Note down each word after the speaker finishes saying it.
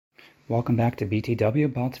Welcome back to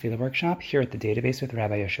BTW, Baal Tefilah Workshop, here at the Database with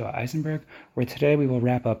Rabbi Yeshua Eisenberg, where today we will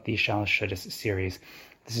wrap up the Shaleshudos series.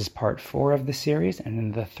 This is part 4 of the series, and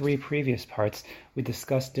in the 3 previous parts, we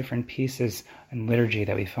discussed different pieces and liturgy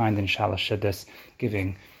that we find in Shaleshudos,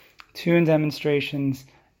 giving tune demonstrations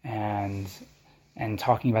and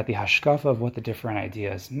talking about the hashkafa of what the different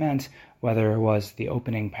ideas meant, whether it was the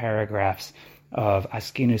opening paragraphs of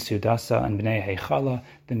Askinu Sudasa and Bnei Heichala,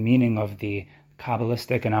 the meaning of the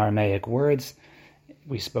Kabbalistic and Aramaic words.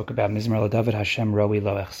 We spoke about Mizmor LaDavid Hashem Roi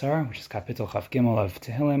Lo Echsar, which is Kapitel Chaf Gimel of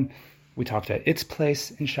Tehillim. We talked about its place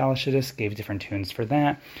in Shaleshudos, gave different tunes for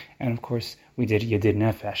that. And of course, we did Yedid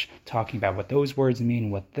Nefesh, talking about what those words mean,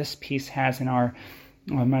 what this piece has in our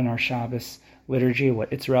Shabbos liturgy,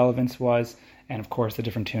 what its relevance was, and of course, the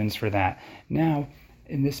different tunes for that. Now,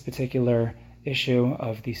 in this particular issue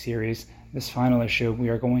of the series, this final issue, we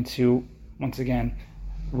are going to, once again,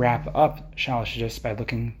 wrap up Shaleshudos by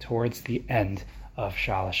looking towards the end of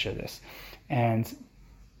Shaleshudos. And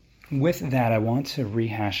with that, I want to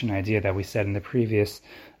rehash an idea that we said in the previous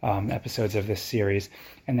episodes of this series,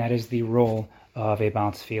 and that is the role of a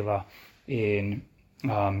Baal Tefilah in,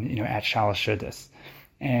 at Shaleshudos.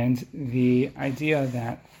 And the idea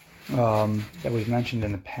that we've mentioned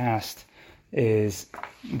in the past is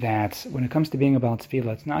that when it comes to being a Baal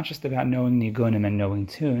Tefilah, it's not just about knowing nigunim and knowing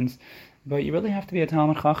tunes, but you really have to be a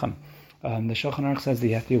Talmid Chacham. The Shulchan Aruch says that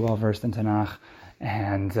you have to be well versed in Tanakh,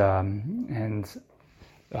 and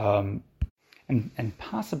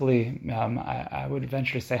possibly I would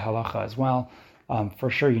venture to say halacha as well.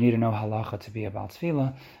 For sure, you need to know halacha to be a Baal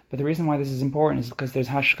Tefilah. But the reason why this is important is because there's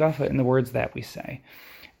hashkafa in the words that we say.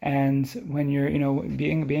 And when you're,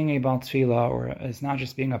 being a Baal Tefilah, or it's not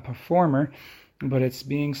just being a performer, but it's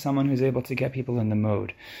being someone who's able to get people in the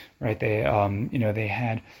mode, right? They, they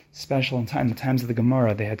had special in the times of the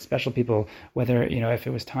Gemara. They had special people. Whether if it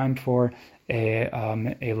was time for a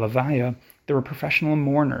levaya, there were professional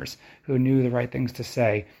mourners who knew the right things to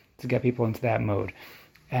say to get people into that mode,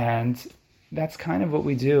 and that's kind of what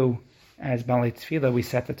we do as Baalei Tefilah. We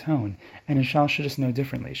set the tone, and in Shaleshudos no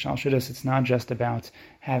differently. Shaleshudos, it's not just about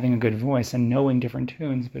having a good voice and knowing different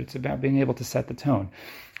tunes, but it's about being able to set the tone.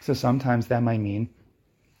 So sometimes that might mean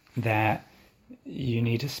that you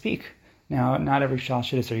need to speak. Now, not every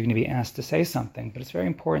Shaleshudos are you going to be asked to say something, but it's very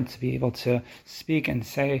important to be able to speak and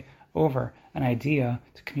say over an idea,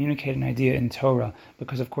 to communicate an idea in Torah,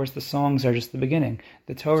 because of course the songs are just the beginning.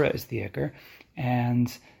 The Torah is the ikar,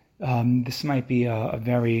 and this might be a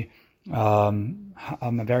very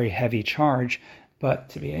heavy charge, but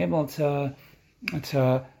to be able to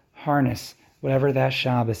harness whatever that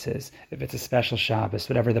Shabbos is, if it's a special Shabbos,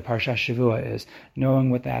 whatever the Parsha Shavua is,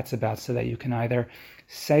 knowing what that's about so that you can either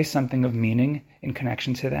say something of meaning in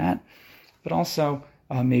connection to that, but also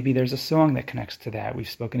maybe there's a song that connects to that. We've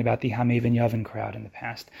spoken about the Hamevin Yavin crowd in the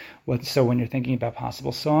past. So when you're thinking about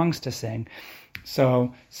possible songs to sing,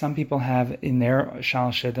 so some people have in their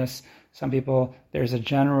Shaleshudos, there's a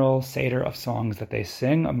general seder of songs that they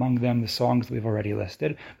sing, among them the songs we've already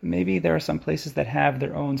listed. But maybe there are some places that have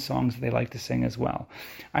their own songs that they like to sing as well.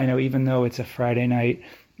 I know even though it's a Friday night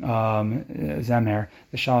Zemer,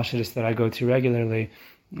 the Shaleshudos that I go to regularly,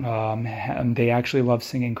 they actually love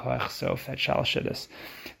singing Koach Sof at Shaleshudos.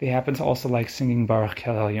 They happen to also like singing Baruch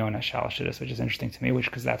Kel Elyon at Shaleshudos, which is interesting to me,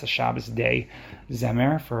 because that's a Shabbos day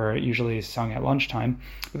Zemer, usually sung at lunchtime.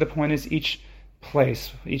 But the point is, each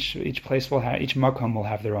place will have, each makom will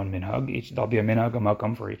have their own minhag. There'll be a minhag, a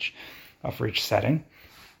makom for each setting,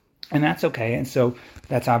 and that's okay. And so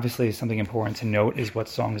that's obviously something important to note, is what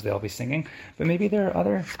songs they'll be singing. But maybe there are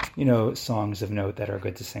other songs of note that are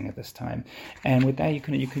good to sing at this time. And with that, you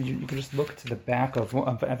can just look to the back of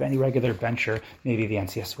any regular bencher, maybe the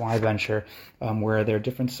NCSY bencher, where there are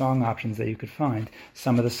different song options that you could find.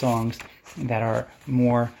 Some of the songs that are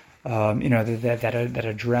more that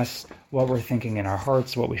address what we're thinking in our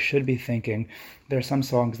hearts, what we should be thinking. There are some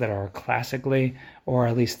songs that are classically, or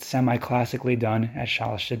at least semi-classically done at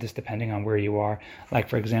Shaleshudos, depending on where you are. Like,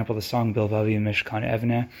 for example, the song Bilvavi Mishkan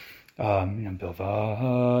Evne.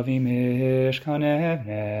 Bilvavi Mishkan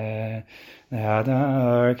Evne,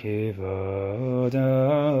 Adar Kivodo,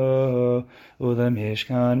 Ula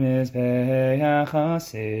Mishkan Mizbeach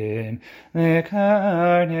Hasim,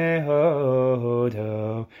 Lekarne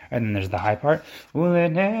Hodo. And then there's the high part. Ule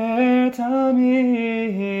Ner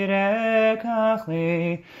Tamir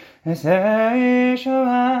Ekachli, Esei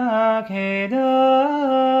Shoah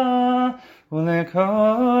Kedah,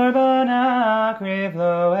 Ulekorban akriv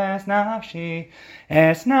lo es nafshi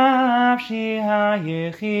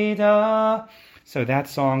hayichida. So that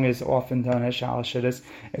song is often done at Shaleshudos.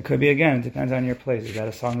 It could be, again, it depends on your place. Is that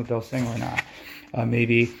a song that they'll sing or not?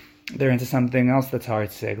 Maybe they're into something else that's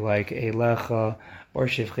heartsig, like Eilecha or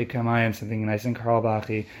Shivchi Kamayim, something nice and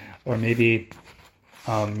Karlbachi, or maybe,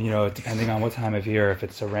 depending on what time of year, if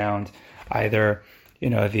it's around either,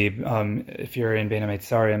 if you're in Bein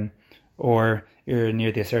HaMetzarim, or you're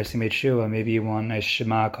near the Aseret Simei Shua, maybe you want a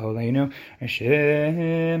Shema Koleinu,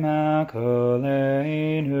 Shema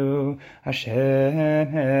Koleinu,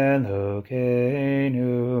 Hashem Elokeinu,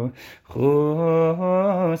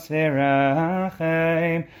 Chus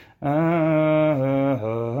V'Rachem Aleinu,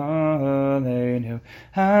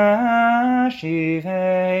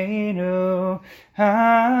 Hashiveinu,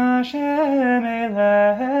 Hashem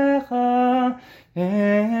Elecha,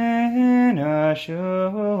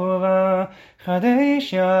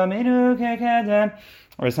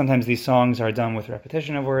 or sometimes these songs are done with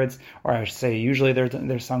repetition of words, or I should say usually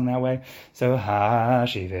they're sung that way. So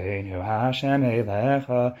Hashivenu Hashem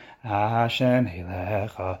Elecha, Hashem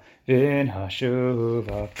Elecha Vin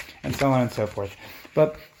Hashuva, and so on and so forth.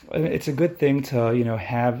 But it's a good thing to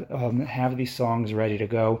have these songs ready to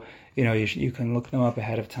go. You can look them up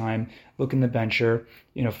ahead of time. Look in the bencher.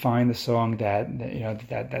 Find the song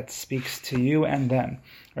that speaks to you and them.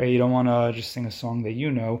 Right? You don't want to just sing a song that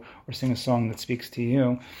or sing a song that speaks to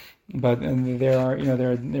you. But there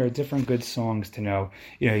are different good songs to know.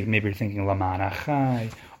 Maybe you're thinking Laman Achai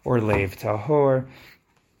or Lev Tahor.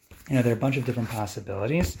 There are a bunch of different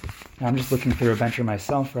possibilities. I'm just looking through a bencher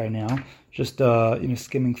myself right now, just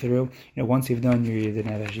skimming through. Once you've done your Yidin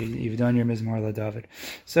Nevesh, you've done your Mizmor LaDavid.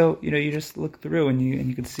 So you just look through and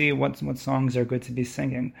you can see what songs are good to be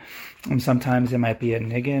singing. And sometimes it might be a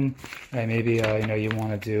niggin, right? Maybe you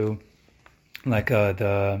want to do like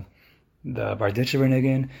the Barditchever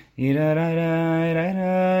niggin.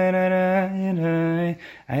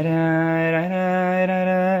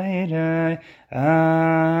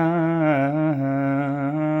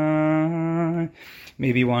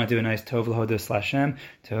 Maybe you want to do a nice Tov Lehodos Lashem.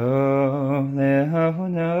 Tov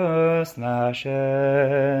Lehodos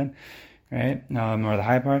Lashem. Right? Or the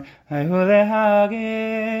high part.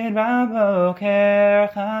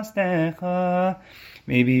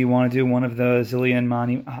 Maybe you want to do one of the zillion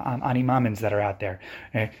Ani Mamins that are out there.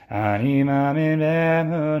 Right? Ani Mamin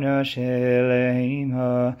Be'emunah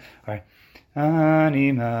Sheleima. Or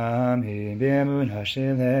Ani Mamin Be'emunah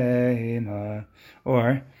Sheleima.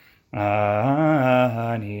 Or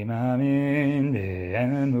Ani Mamin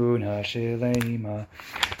Be'emunah Sheleima.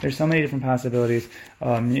 There's so many different possibilities.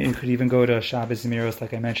 You could even go to Shabbos Zmiros,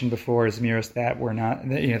 like I mentioned before, Zmiros that were not,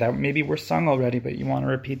 that maybe were sung already, but you want to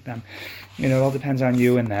repeat them. It all depends on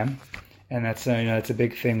you and them, and that's that's a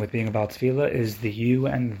big thing with being about Tefilah, is the you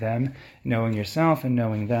and them, knowing yourself and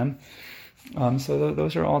knowing them. So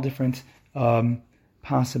those are all different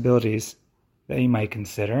possibilities that you might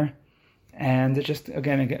consider. And it just,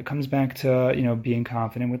 again, it comes back to, being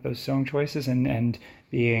confident with those song choices and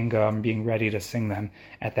being ready to sing them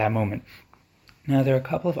at that moment. Now, there are a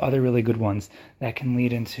couple of other really good ones that can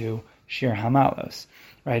lead into Shir Hamalos,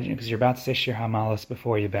 right? Because you're about to say Shir Hamalos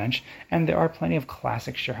before you bench. And there are plenty of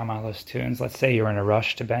classic Shir Hamalos tunes. Let's say you're in a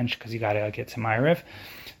rush to bench because you got to get to Ma'ariv.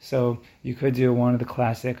 So you could do one of the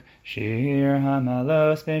classic Shir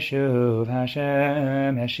Hamalos Beshuv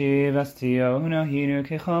Hashem Heshiv Astiyonu Hinu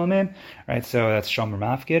Kechomim. Right, so that's Shomer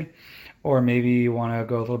Mafkid. Or maybe you want to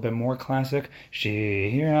go a little bit more classic. Shir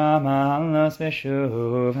Hamalos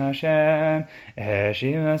Beshuv Hashem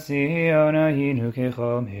Heshiv Astiyonu Hinu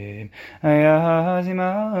Kechomim Hayazim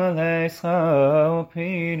Aleischa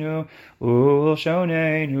Upinu Ul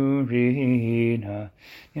Shoneinu Rina.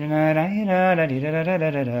 So you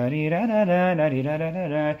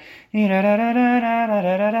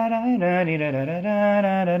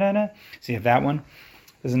have that one.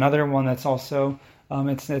 There's another one that's also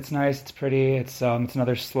it's nice, it's pretty, it's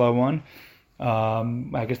another slow one.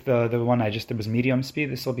 I guess the one I just did was medium speed.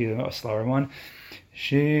 This will be a slower one.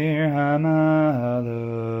 Shir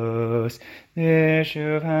Hamalos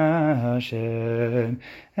Beshuv Hashem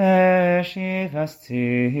Eshiv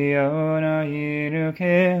Astiyonu Hinu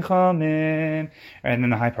Kechomim. And then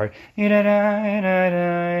the high part. And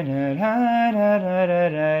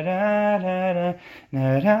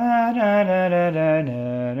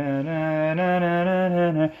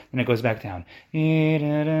it goes back down.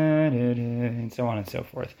 And so on and so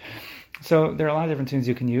forth. So there are a lot of different tunes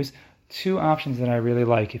you can use. Two options that I really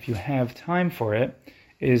like, if you have time for it,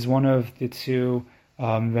 is one of the two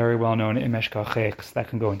very well-known Imesh Kacheks that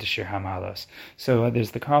can go into Shir Hamalos. So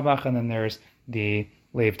there's the Karlbach and then there's the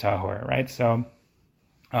Lev Tahor, right? So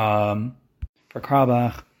for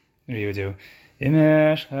Karlbach, what do you do?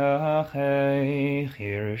 Imeshkachech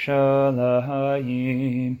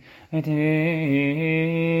Yerushalayim,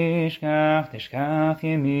 tishkach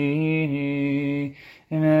yemini.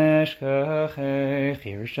 Imeshkachech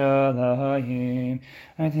Yerushalayim,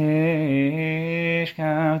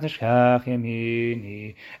 tishkach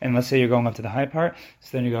yemini. And let's say you're going up to the high part,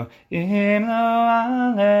 so then you go Im lo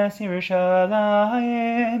ales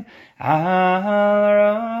Yerushalayim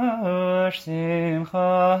al rosh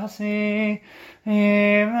simchasi.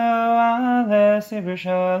 Im lo ales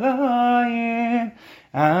Yerushalayim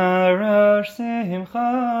al rosh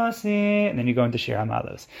simchasi. And then you go into Shir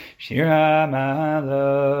HaMalos. Shir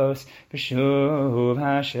HaMalos b'shuv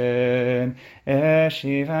Hashem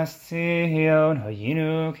eshivas Tzion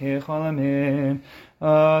hayinu kecholamim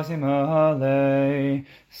Ozim alei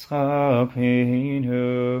schokinu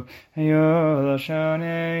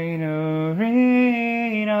hayoloshoneinu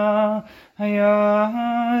rina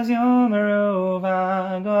hayaz yomeru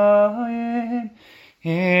v'goyim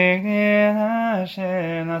Hignil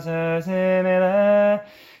Hashem lasosim eleh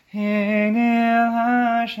Hignil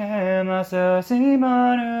Hashem lasosim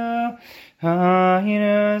anu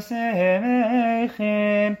hayinu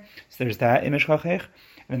semechim. So there's that Imeshkachech,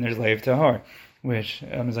 and then there's Leiv Tahor, which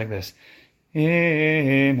is like this.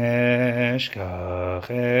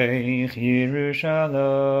 Imeshkachech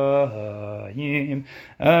Yerushalayim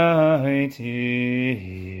Ay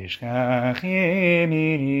tishkach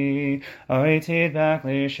yemini Ay tidbak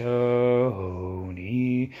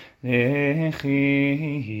lishoni Lechi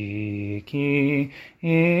ki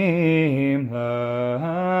im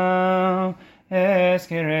lo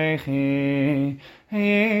eskerechi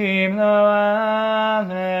Im lo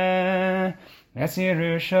aleh Es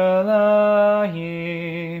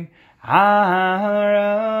Yerushalayim al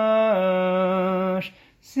rosh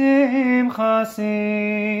simchasi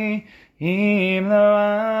Im lo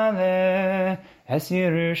aleh Es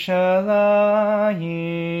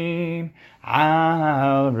Yerushalayim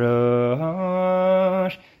al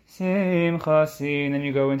rosh simchasi. And then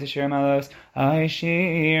you go into Shir HaMalos. I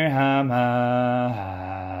Shir HaMalos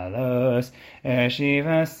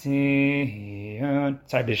Eshivas Tzion.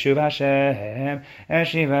 Sorry, B'shuv Hashem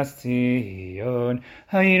Eshivas Tzion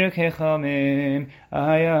Hayiru kechomim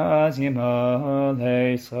Ayaz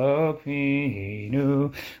Yemolei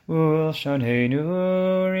Schokinu Ulshoneinu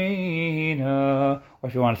Rina. Or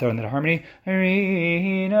if you want to throw in the harmony,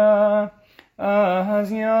 Rina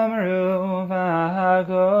Az Yomru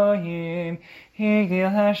V'Hagoyim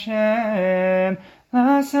Higdil Hashem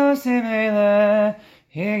Lasosim eleh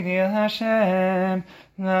Higdil Hashem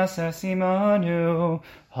Lasosim anu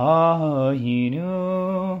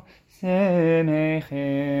Hayinu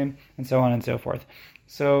Semechim, and so on and so forth.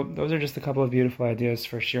 So those are just a couple of beautiful ideas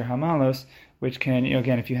for Shir HaMalos, which can,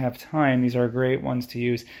 again, if you have time, these are great ones to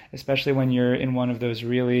use, especially when you're in one of those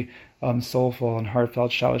really soulful and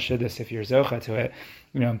heartfelt Shaleshudos, if you're zocha to it.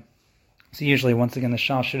 So usually, once again, the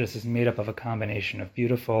Shaleshudos is made up of a combination of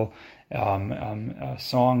beautiful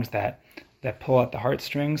songs that pull at the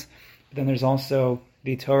heartstrings. But then there's also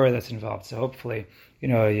the Torah that's involved. So hopefully, you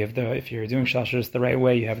have if you're doing Shaleshudos the right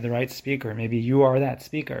way, you have the right speaker. Maybe you are that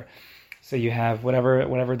speaker. So you have whatever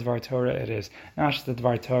Dvar Torah it is. Not just the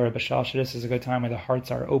Dvar Torah, but Shaleshudos is a good time where the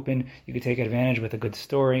hearts are open. You could take advantage with a good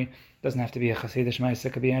story. It doesn't have to be a Hasidish Maisa.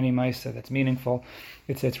 It could be any Maisa that's meaningful.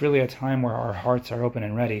 It's really a time where our hearts are open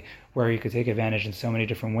and ready, where you could take advantage in so many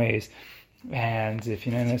different ways. And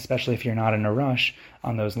especially if you're not in a rush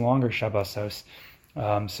on those longer Shabbosos,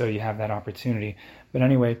 so you have that opportunity. But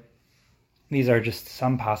anyway, these are just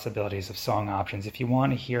some possibilities of song options. If you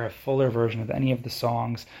want to hear a fuller version of any of the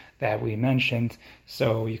songs that we mentioned,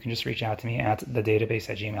 so you can just reach out to me at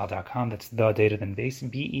thedatabase@gmail.com. That's the data then base,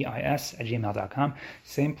 BEIS@gmail.com.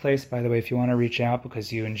 Same place, by the way, if you want to reach out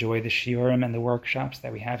because you enjoy the shiurim and the workshops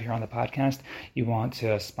that we have here on the podcast, you want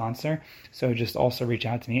to sponsor. So just also reach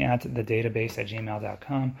out to me at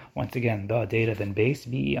thedatabase@gmail.com. Once again, the data then base,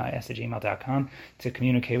 BEIS@gmail.com, to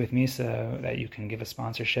communicate with me so that you can give a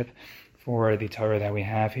sponsorship for the Torah that we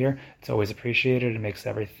have here. It's always appreciated. It makes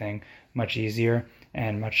everything much easier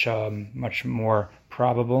and much more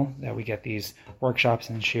probable that we get these workshops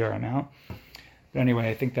and share them out. But anyway,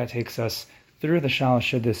 I think that takes us through the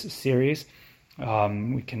Shaleshudos series.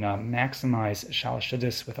 We can maximize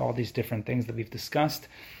Shaleshudos with all these different things that we've discussed.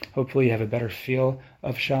 Hopefully you have a better feel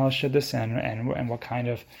of Shaleshudos and what kind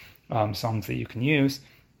of songs that you can use.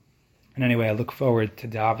 And anyway, I look forward to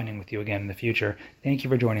davening with you again in the future. Thank you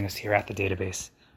for joining us here at the database.